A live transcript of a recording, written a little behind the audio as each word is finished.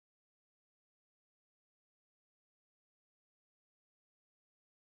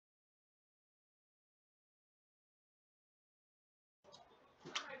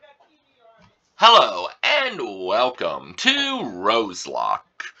Hello, and welcome to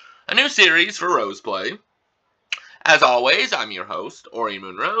Rose-Locke, a new series for Roseplay. As always, I'm your host, Aurian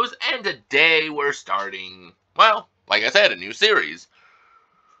MoonRose, and today we're starting, well, like I said, a new series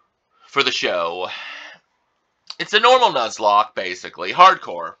for the show. It's a normal Nuzlocke, basically,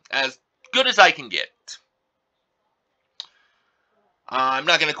 hardcore, as good as I can get. I'm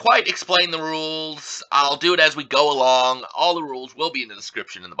not going to quite explain the rules. I'll do it as we go along. All the rules will be in the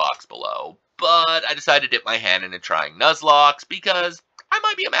description in the box below. But I decided to dip my hand into trying Nuzlockes because I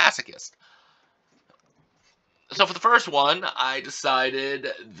might be a masochist. So for the first one, I decided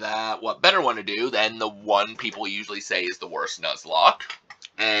that what better one to do than the one people usually say is the worst Nuzlocke.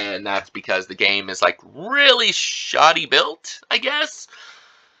 And that's because the game is like really shoddy built, I guess.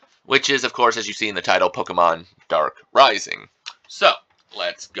 Which is, of course, as you see in the title, Pokémon Dark Rising. So,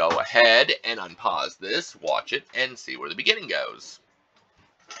 let's go ahead and unpause this, watch it, and see where the beginning goes.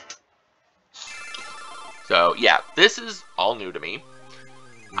 So, yeah, this is all new to me.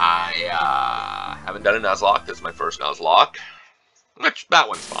 I haven't done a Nuzlocke. This is my first Nuzlocke, which, that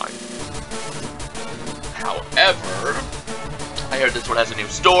one's fine. However, I heard this one has a new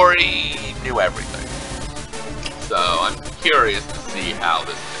story, new everything. So, I'm curious to see how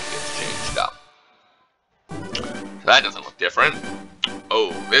this thing gets changed up. So that doesn't look different.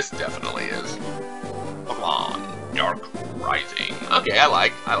 Oh, this definitely is. Pokémon Dark Rising. Okay, I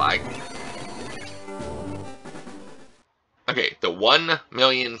like. Okay, the 1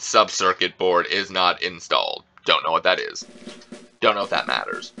 million sub-circuit board is not installed. Don't know what that is. Don't know if that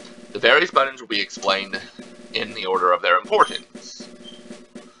matters. The various buttons will be explained in the order of their importance.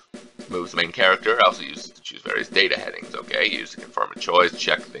 Moves the main character. I also use to choose various data headings. Okay, use to confirm a choice,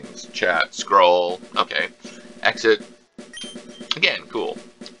 check things, chat, scroll. Okay. Exit. Again, cool.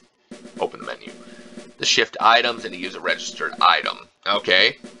 Open the menu. To shift items and to use a registered item.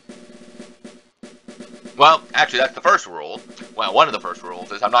 Okay. Well, actually, that's the first rule. Well, one of the first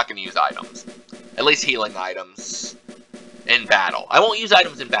rules is I'm not going to use items. At least healing items in battle. I won't use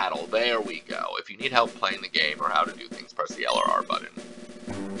items in battle. There we go. If you need help playing the game or how to do things, press the L or R button.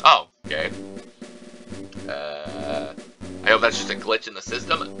 Oh, okay. I hope that's just a glitch in the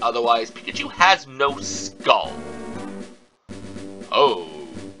system. Otherwise, Pikachu has no skull.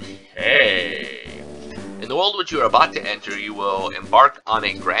 Okay. In the world which you are about to enter, you will embark on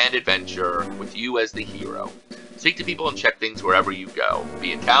a grand adventure with you as the hero. Speak to people and check things wherever you go,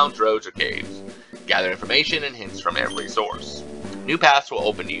 be it towns, roads, or caves. Gather information and hints from every source. New paths will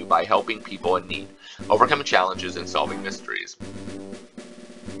open to you by helping people in need, overcoming challenges, and solving mysteries.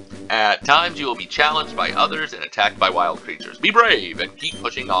 At times, you will be challenged by others and attacked by wild creatures. Be brave and keep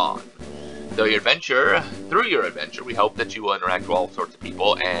pushing on. Through your adventure, we hope that you will interact with all sorts of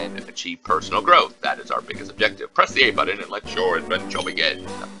people and achieve personal growth. That is our biggest objective. Press the A button and let your adventure begin.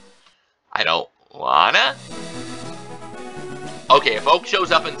 I don't wanna? Okay, if Oak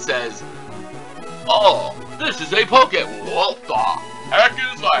shows up and says, "Oh, this is a Pokémon. What the heck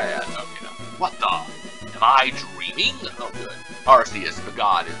is that?" Okay, no. What the? Am I dreaming? Oh, good. Arceus, the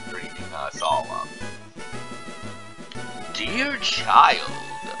god, is dreaming us all up. Dear child,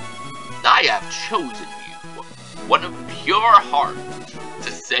 I have chosen you, one of pure heart,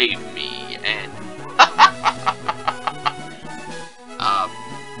 to save me, and...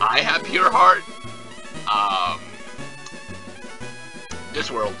 I have pure heart? This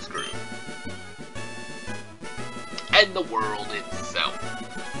world's screwed. And the world itself.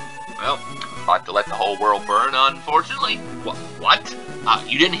 Well, I'll have to let the whole world burn, unfortunately. What?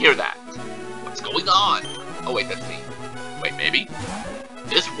 You didn't hear that. What's going on? Oh, wait, that's me. Wait, maybe?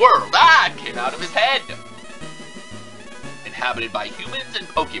 This world, it came out of his head. Inhabited by humans and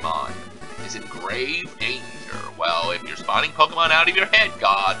Pokemon, is in grave danger. Well, if you're spawning Pokemon out of your head,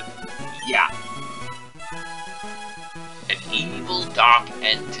 God, yeah. An evil dark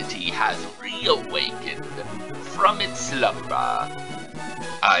entity has reawakened from its slumber.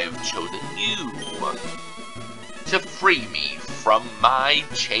 I've chosen you to free me from my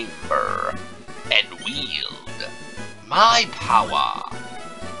chamber and wield my power.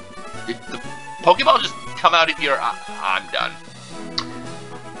 Did the Pokeball just come out of here? I'm done.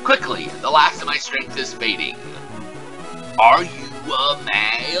 Quickly, the last of my strength is fading. Are you a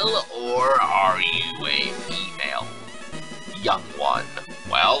male or are you a female? Young one.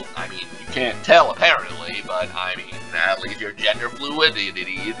 Well, I mean, you can't tell apparently, but I mean, at least you're gender fluid,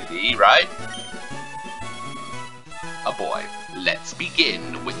 right? A boy. Let's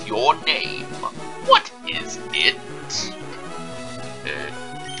begin with your name. What is it?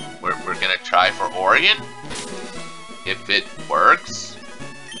 We're gonna try for Aurian. If it works.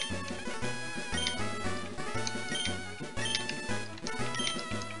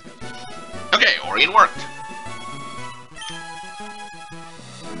 Okay, Aurian worked.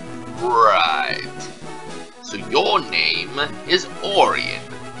 Right. So your name is Aurian.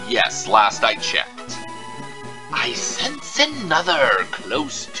 Yes, last I checked. I sense another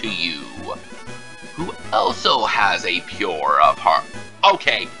close to you, who also has a pure of heart.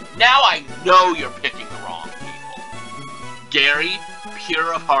 Okay, now I know you're picking the wrong people. Gary,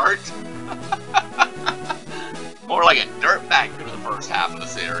 pure of heart? More like a dirtbag for the first half of the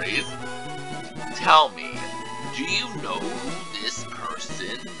series. Tell me, do you know this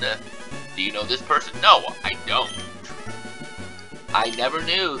person? Do you know this person? No, I don't. I never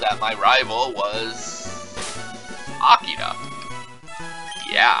knew that my rival was Akira.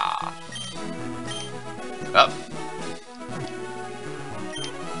 Yeah. Up.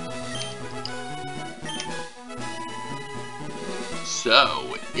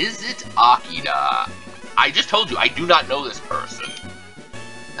 So, is it Akira? I just told you, I do not know this person.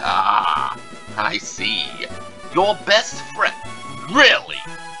 Ah, I see. Your best friend. Really?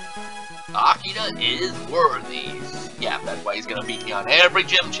 Akira is worthy. Yeah, that's why he's gonna beat me on every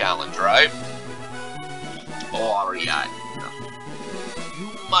gym challenge, right? Aurian,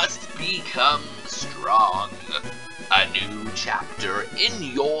 you must become strong. A new chapter in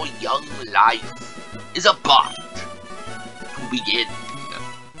your young life is about to begin.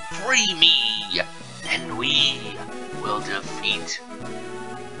 Free me, and we will defeat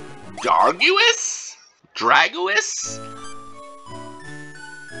Draguis?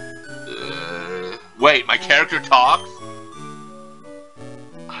 Wait, my character talks?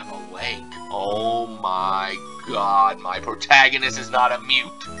 I'm awake. Oh my god, my protagonist is not a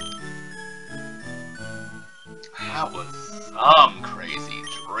mute. That was some crazy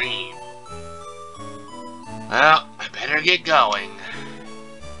dream. Well, I better get going.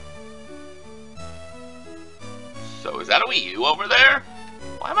 So is that a Wii U over there?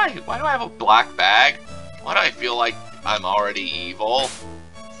 Why do I have a black bag? Why do I feel like I'm already evil?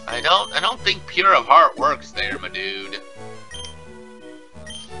 I don't think pure of heart works there, my dude.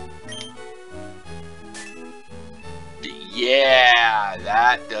 Yeah,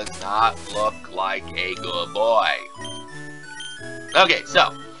 that does not look like a good boy. Okay,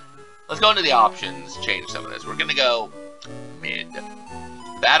 so let's go into the options, change some of this. We're gonna go mid.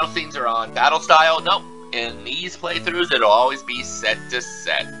 Battle scenes are on. Battle style, nope. In these playthroughs, it'll always be set to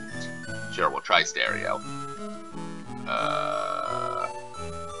set. Sure, we'll try stereo.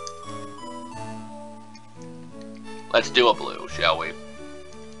 Let's do a blue, shall we?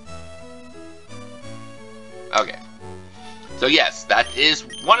 Okay. So yes, that is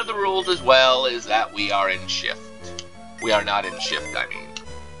one of the rules as well, is that we are in shift. We are not in shift, I mean.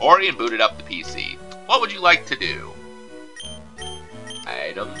 Aurian booted up the PC. What would you like to do?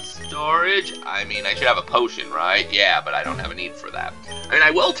 Item storage? I mean, I should have a potion, right? Yeah, but I don't have a need for that. I mean,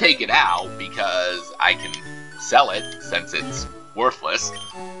 I will take it out because I can sell it since it's worthless.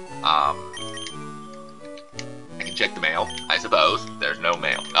 I can check the mail, I suppose. There's no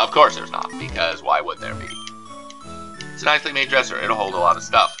mail. Of course there's not, because why would there be? It's a nicely made dresser. It'll hold a lot of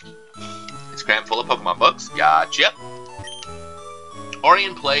stuff. It's crammed full of Pokemon books. Gotcha.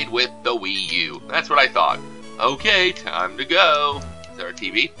 Aurian played with the Wii U. That's what I thought. Okay, time to go. Is there a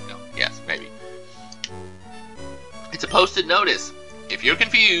TV? No. Yes, maybe. It's a posted notice. If you're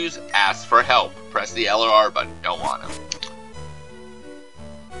confused, ask for help. Press the L or R button. Don't want to.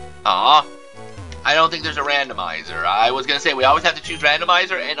 Aw. I don't think there's a randomizer. I was going to say, we always have to choose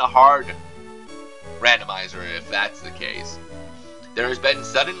randomizer and a hard randomizer if that's the case. There has been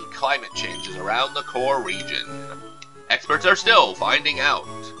sudden climate changes around the core region. Experts are still finding out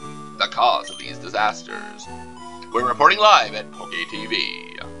the cause of these disasters. We're reporting live at Poke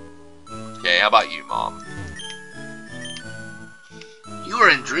TV. Okay, how about you, Mom? You were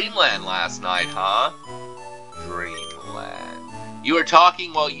in Dreamland last night, huh? Dreamland. You were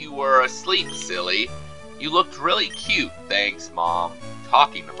talking while you were asleep, silly. You looked really cute, thanks, Mom.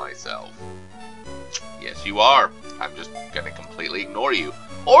 Talking to myself. Yes, you are. I'm just gonna completely ignore you.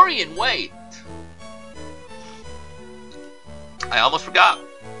 Aurian, wait! I almost forgot.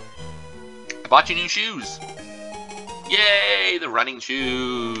 I bought you new shoes. Yay, the running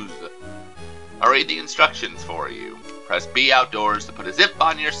shoes. I'll read the instructions for you. Press B outdoors to put a zip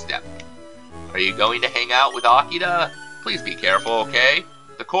on your step. Are you going to hang out with Akira? Please be careful, okay?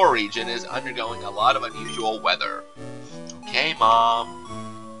 The core region is undergoing a lot of unusual weather. Okay, Mom.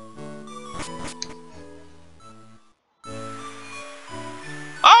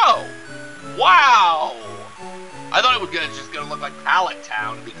 Oh! Wow! I thought it was just gonna look like Pallet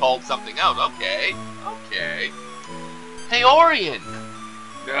Town and be called something else. Okay. Okay. Hey, Aurian!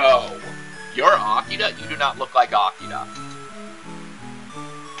 No. You're Akira? You do not look like Akira.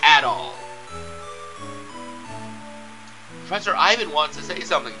 At all. Professor Ivan wants to say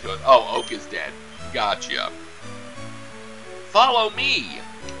something to us. Oh, Oak is dead. Gotcha. Follow me.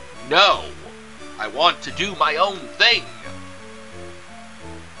 No. I want to do my own thing.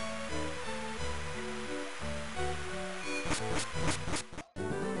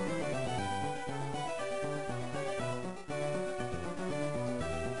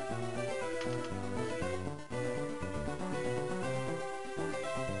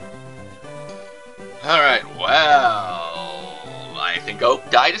 Alright, well, I think Oak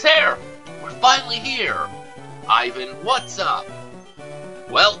dyed his hair. We're finally here. Ivan, what's up?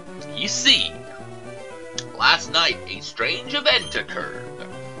 Well, you see, last night a strange event occurred.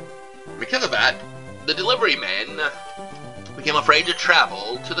 Because of that, the delivery men became afraid to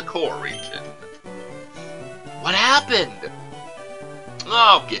travel to the core region. What happened?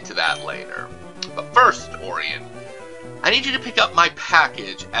 I'll get to that later. But first, Aurian, I need you to pick up my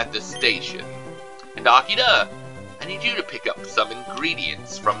package at the station. And Akita, I need you to pick up some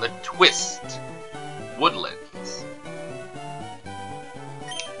ingredients from the Twist Woodlands.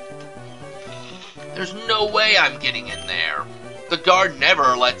 There's no way I'm getting in there. The guard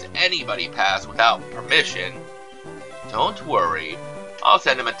never lets anybody pass without permission. Don't worry, I'll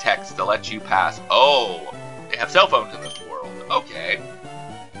send him a text to let you pass. Oh, they have cell phones in this world. Okay.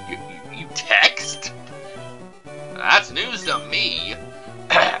 You text? That's news to me.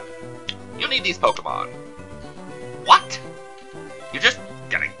 You'll need these Pokemon. What? You're just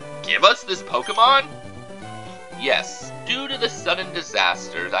gonna give us this Pokemon? Yes, due to the sudden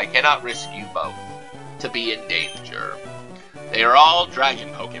disasters, I cannot risk you both to be in danger. They are all Dragon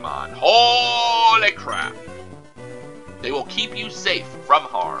Pokemon. Holy crap! They will keep you safe from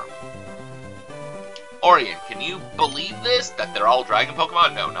harm. Aurian, can you believe this? That they're all Dragon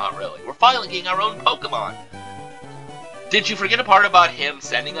Pokemon? No, not really. We're finally getting our own Pokemon. Did you forget a part about him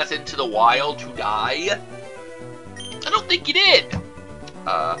sending us into the wild to die? I don't think you did.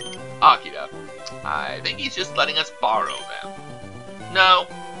 Akita, I think he's just letting us borrow them. No,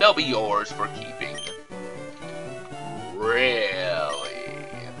 they'll be yours for keeping. Really?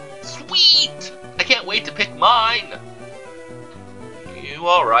 Sweet! I can't wait to pick mine. You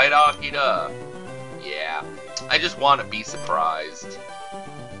alright, Akita? Yeah, I just want to be surprised.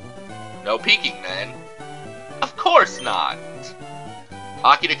 No peeking, then. Of course not!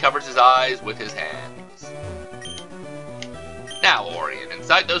 Akita covers his eyes with his hands. Now, Aurian,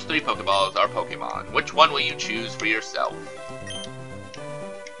 inside those 3 Pokeballs are Pokemon. Which one will you choose for yourself?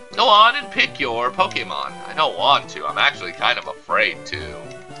 Go on and pick your Pokemon. I don't want to. I'm actually kind of afraid to.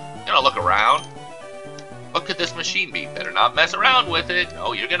 Gonna look around. What could this machine be? Better not mess around with it.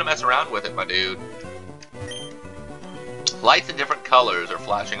 Oh, you're gonna mess around with it, my dude. Lights in different colors are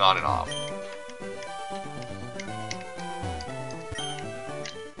flashing on and off.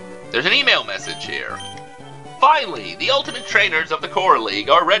 There's an email message here. Finally, the ultimate trainers of the Core League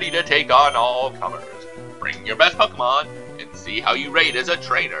are ready to take on all comers. Bring your best Pokemon and see how you rate as a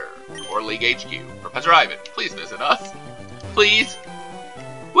trainer. Core League HQ. Professor Ivan, please visit us. Please.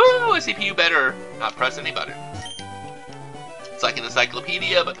 Woo! A CPU better not press any buttons. It's like an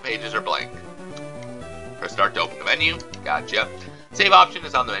encyclopedia, but the pages are blank. Press start to open the menu. Gotcha. Save option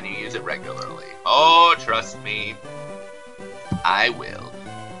is on the menu. Use it regularly. Oh, trust me. I will.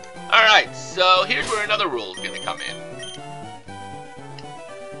 Alright, so here's where another rule is going to come in.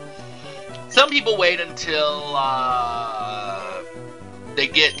 Some people wait until they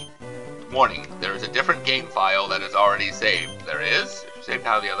get warning. There is a different game file that is already saved. There is. If you save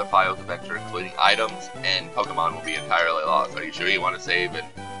now, the other files eventually, including items and Pokemon, will be entirely lost. Are you sure you want to save and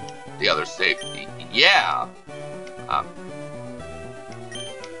the other save? Yeah.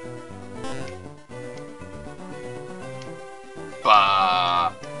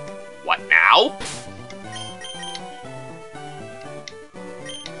 What now?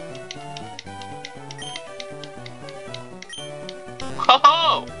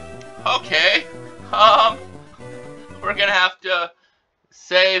 Oh, okay. We're gonna have to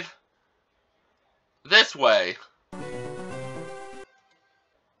save this way.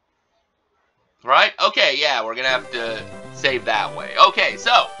 Right? Okay, yeah, we're gonna have to save that way. Okay,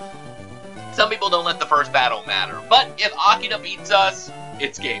 so some people don't let the first battle matter, but if Akita beats us,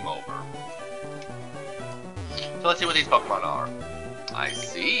 it's game over. So let's see what these Pokemon are. I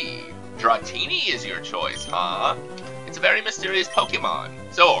see. Dratini is your choice, huh? It's a very mysterious Pokemon.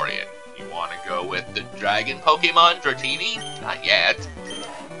 So, Aurian, you want to go with the Dragon Pokemon Dratini? Not yet.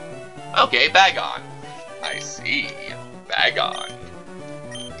 Okay, Bagon. I see. Bagon.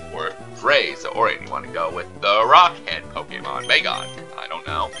 Or Dre. So, Aurian, you want to go with the Rockhead Pokemon Bagon? I don't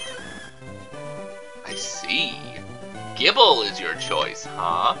know. I see. Gibble is your choice,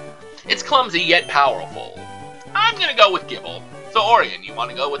 huh? It's clumsy yet powerful. I'm gonna go with Gible. So Aurian, you want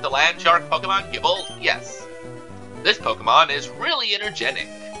to go with the land shark Pokemon Gible? Yes. This Pokemon is really energetic.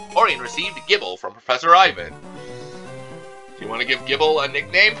 Aurian received Gible from Professor Ivan. Do you want to give Gible a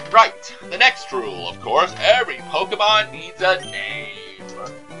nickname? Right. The next rule, of course, every Pokemon needs a name.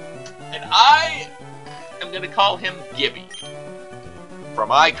 And I am gonna call him Gibby. From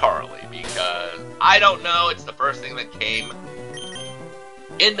iCarly, because I don't know, it's the first thing that came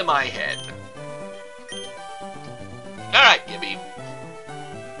into my head. Alright, Gibby.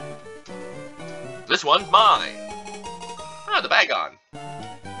 This one's mine. Ah, the Bagon.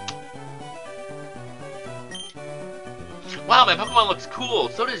 Wow, my Pokemon looks cool.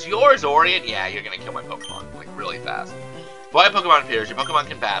 So does yours, Aurian. Yeah, you're gonna kill my Pokemon, like, really fast. While a Pokemon appears, your Pokemon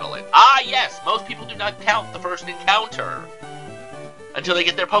can battle it. Ah, yes! Most people do not count the first encounter until they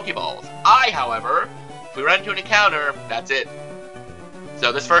get their Pokeballs. However, if we run into an encounter, that's it.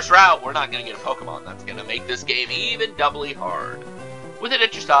 So this first route, we're not going to get a Pokemon. That's going to make this game even doubly hard. With it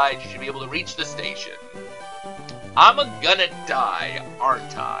at your side, you should be able to reach the station. I'm gonna die,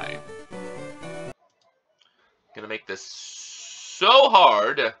 aren't I? Gonna make this so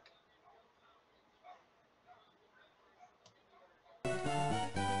hard.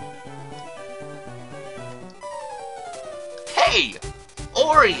 Hey!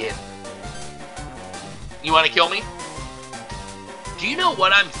 Aurian! You want to kill me? Do you know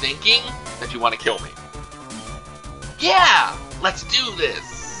what I'm thinking? That you want to kill me. Yeah! Let's do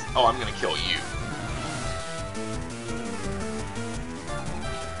this! Oh, I'm gonna kill you.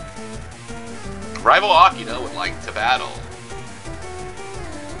 Rival Akita would like to battle.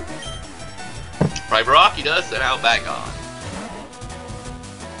 Rival Akita sent out Bagon.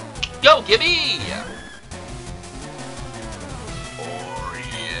 Go, Gibby!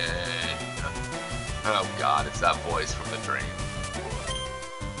 Aurian. Oh god, it's that voice from the dream.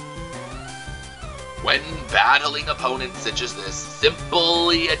 When battling opponents such as this,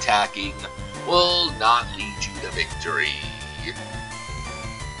 simply attacking will not lead you to victory.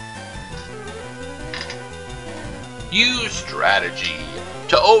 Use strategy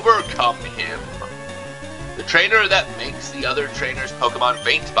to overcome him. The trainer that makes the other trainer's Pokemon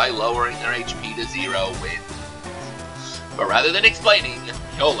faint by lowering their HP to 0 wins. But rather than explaining,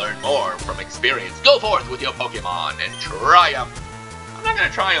 you'll learn more from experience. Go forth with your Pokemon and triumph. I'm not going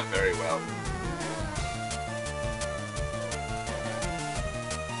to triumph very well.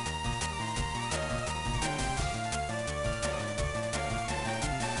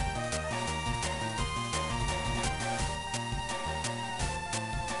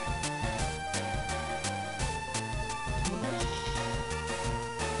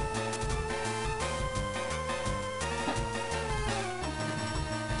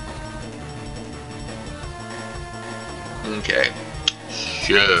 Okay,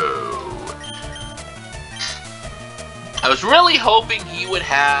 so I was really hoping he would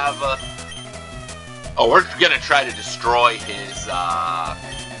have. Oh, we're gonna try to destroy his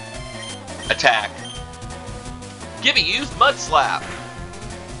attack. Gibby used Mud Slap.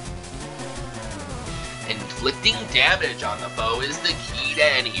 Inflicting damage on the foe is the key to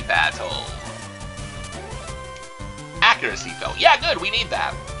any battle. Accuracy fell. Yeah, good. We need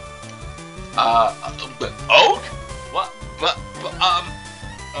that. Oak? What?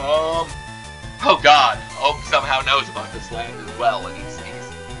 Oh god, Oak somehow knows about this land as well, and he's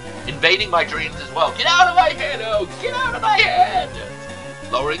invading my dreams as well. Get out of my head, Oak! Get out of my head!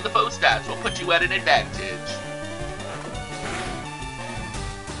 Lowering the foe stats will put you at an advantage.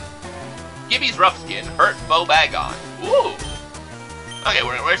 Gibby's Rough Skin hurt foe Bagon. Ooh! Okay,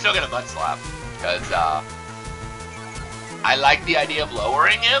 we're still gonna Mud Slap, because, I like the idea of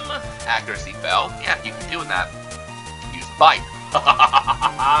lowering him. Accuracy fell. Yeah, you keep doing that. Bite.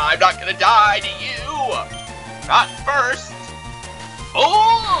 I'm not gonna die to you! Not first!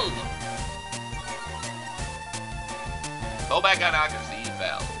 Hold! Oh my god, accuracy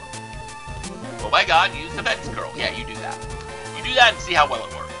fell. Oh my god, use defense curl. Yeah, you do that. You do that and see how well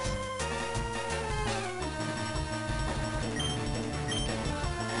it works.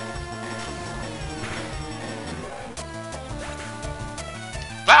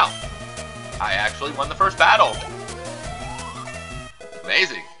 Wow! I actually won the first battle.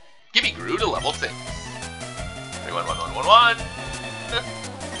 Amazing. Gibby grew to level 6. 1.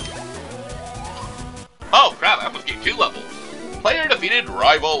 Oh crap, I almost gained 2 levels. Player defeated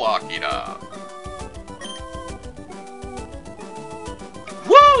Rival Akita.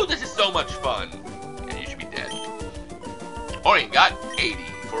 Woo! This is so much fun. Yeah, you should be dead. Aurian got 80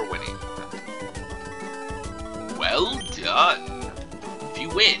 for winning. Well done. If you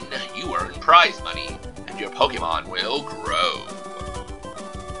win, you earn prize money, and your Pokemon will grow.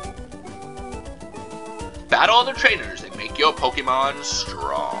 Battle other trainers and make your Pokemon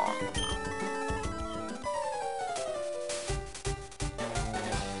strong.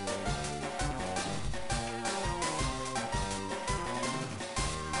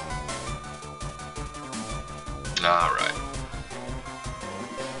 Alright.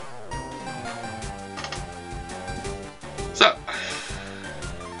 So.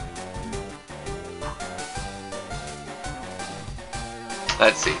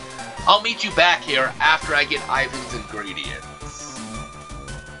 Let's see. I'll meet you back here after I get Ivan's ingredients.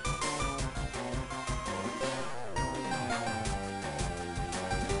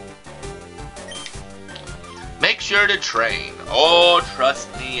 Make sure to train. Oh, trust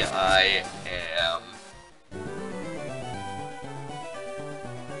me, I am.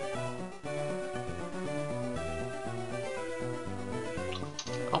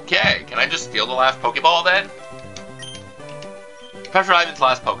 Okay, can I just steal the last Pokeball then? Professor Ivan's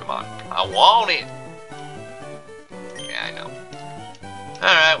last Pokemon. I want it! Yeah, I know.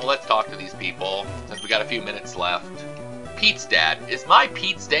 Alright, well let's talk to these people, since we got a few minutes left. Pete's dad. Is my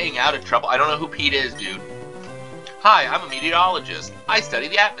Pete staying out of trouble? I don't know who Pete is, dude. Hi, I'm a meteorologist. I study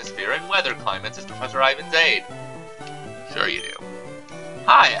the atmosphere and weather climates as Professor Ivan's aide. Sure you do.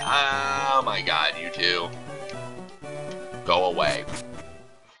 Hi, oh my god, you two. Go away.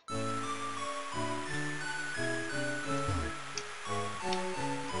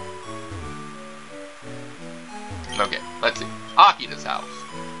 Okay, let's see. Akita's house.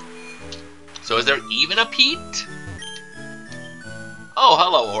 So is there even a Pete? Oh,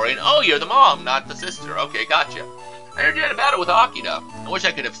 hello, Aurian. Oh, you're the mom, not the sister. Okay, gotcha. I heard you had a battle with Akita. I wish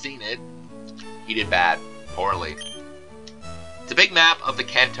I could have seen it. He did bad. Poorly. It's a big map of the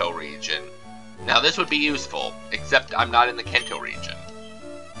Kanto region. Now, this would be useful, except I'm not in the Kanto region.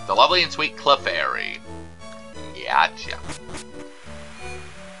 The lovely and sweet Clefairy. Gotcha.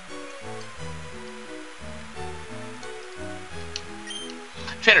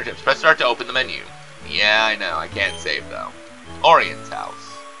 Trainer tips. Press start to open the menu. Yeah, I know. I can't save, though. Aurian's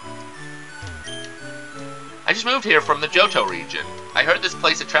house. I just moved here from the Johto region. I heard this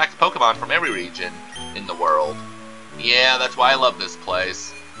place attracts Pokemon from every region in the world. Yeah, that's why I love this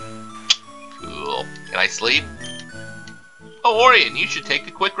place. Cool. Can I sleep? Oh, Aurian, you should take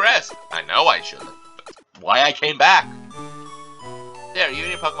a quick rest. I know I should. Why I came back. There, you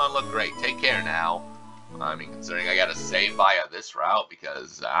and your Pokemon look great. Take care now. I mean, considering I gotta save via this route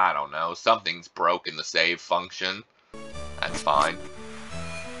because, I don't know, something's broken the save function. That's fine.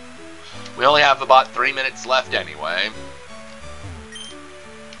 We only have about 3 minutes left anyway.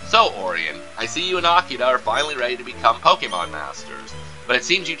 So, Aurian, I see you and Akita are finally ready to become Pokemon Masters. But it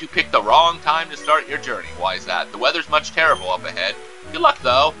seems you two picked the wrong time to start your journey. Why is that? The weather's much terrible up ahead. Good luck,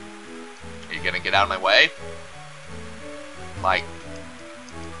 though. Are you gonna get out of my way? Like...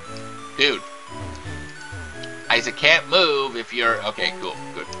 Dude. Isaac can't move if you're... Okay, cool.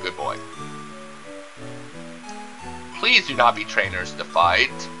 Good boy. Please do not be trainers to fight.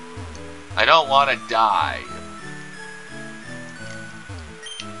 I don't want to die.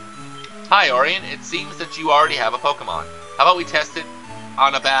 Hi, Aurian. It seems that you already have a Pokemon. How about we test it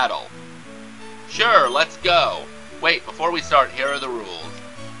on a battle? Sure, let's go. Wait, before we start, here are the rules.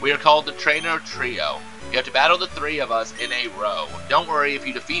 We are called the Trainer Trio. You have to battle the 3 of us in a row. Don't worry, if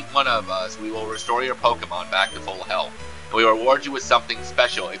you defeat one of us, we will restore your Pokemon back to full health. And we will reward you with something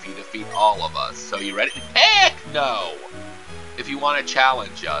special if you defeat all of us. So you ready? Heck no! If you want to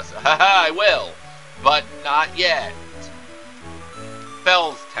challenge us. Haha, I will. But not yet.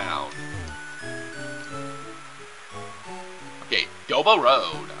 Bellstown. Okay, Dobo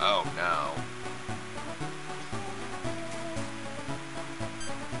Road. Oh no.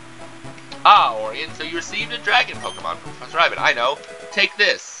 Ah, Aurian, so you received a dragon Pokemon from Professor Ivan. I know. Take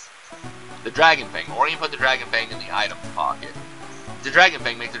this. The Dragon Fang. Aurian put the Dragon Fang in the items pocket. The Dragon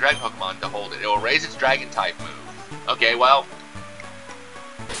Fang makes the Dragon Pokemon to hold it. It will raise its Dragon type move. Okay, well.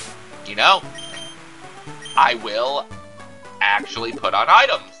 You know. I will actually put on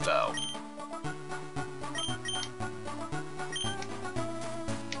items, though.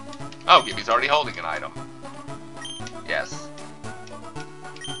 Oh, Gibby's already holding an item. Yes.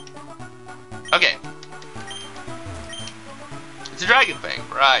 Okay. It's a Dragon Fang.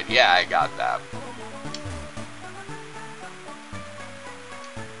 Right, yeah, I got that.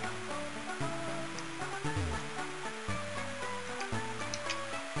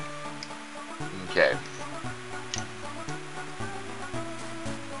 Okay.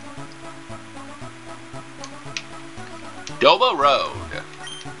 Dobo Road.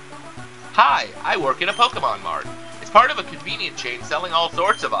 Hi, I work in a Pokemon Mart. It's part of a convenient chain selling all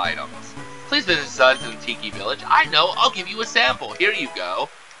sorts of items. Please visit Suds in Tiki Village. I know, I'll give you a sample. Here you go.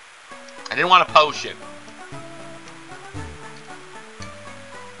 I didn't want a potion.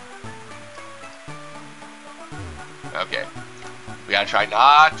 Okay. We gotta try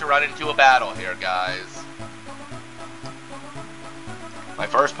not to run into a battle here, guys. My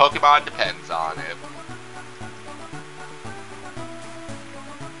first Pokemon depends on it.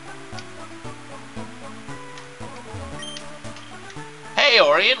 Hey,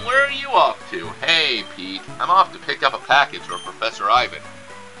 Aurian, where are you off to? Hey, Pete. I'm off to pick up a package from Professor Ivan.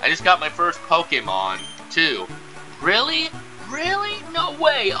 I just got my first Pokemon, too. Really? Really? No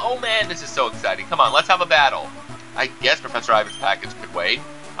way! Oh man, this is so exciting. Come on, let's have a battle. I guess Professor Ivan's package could wait.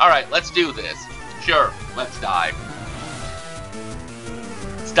 Alright, let's do this. Sure, let's die.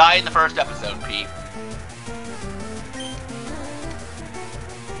 Let's die in the first episode, Pete.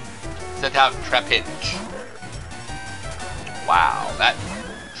 Sent out Trapinch. Wow, that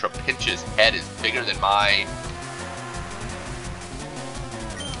Trapinch's head is bigger than my...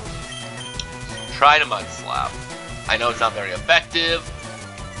 Try to Mud Slap. I know it's not very effective,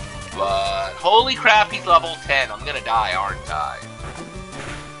 but holy crap, he's level 10. I'm gonna die, aren't I?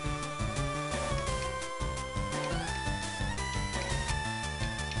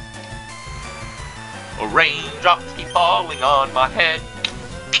 Raindrops keep falling on my head.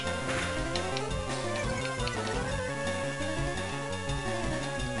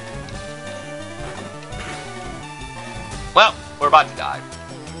 Well, we're about to die.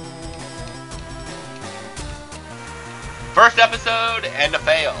 First episode and a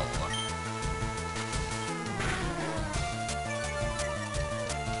fail.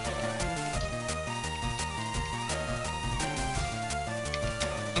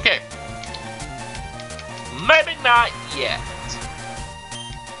 Okay. Maybe not yet.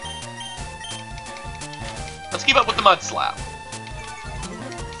 Let's keep up with the Mud Slap.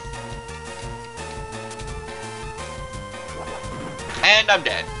 And I'm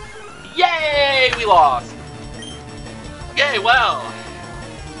dead. Yay! We lost. Okay, well,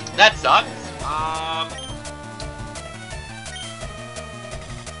 that sucks.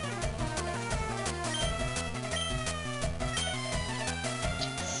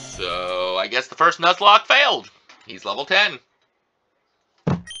 So I guess the first Nuzlocke failed. He's level 10.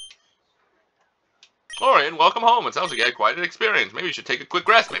 Aurian, welcome home. It sounds like you had quite an experience. Maybe you should take a quick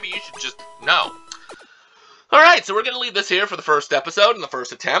rest. Maybe you should just... No. Alright, so we're going to leave this here for the first episode and the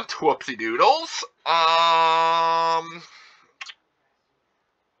first attempt. Whoopsie doodles.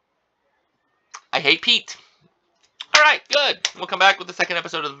 I hate Pete. Alright, good. We'll come back with the second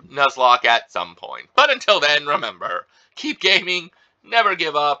episode of Nuzlocke at some point. But until then, remember, keep gaming, never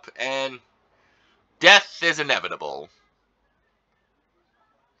give up, and death is inevitable.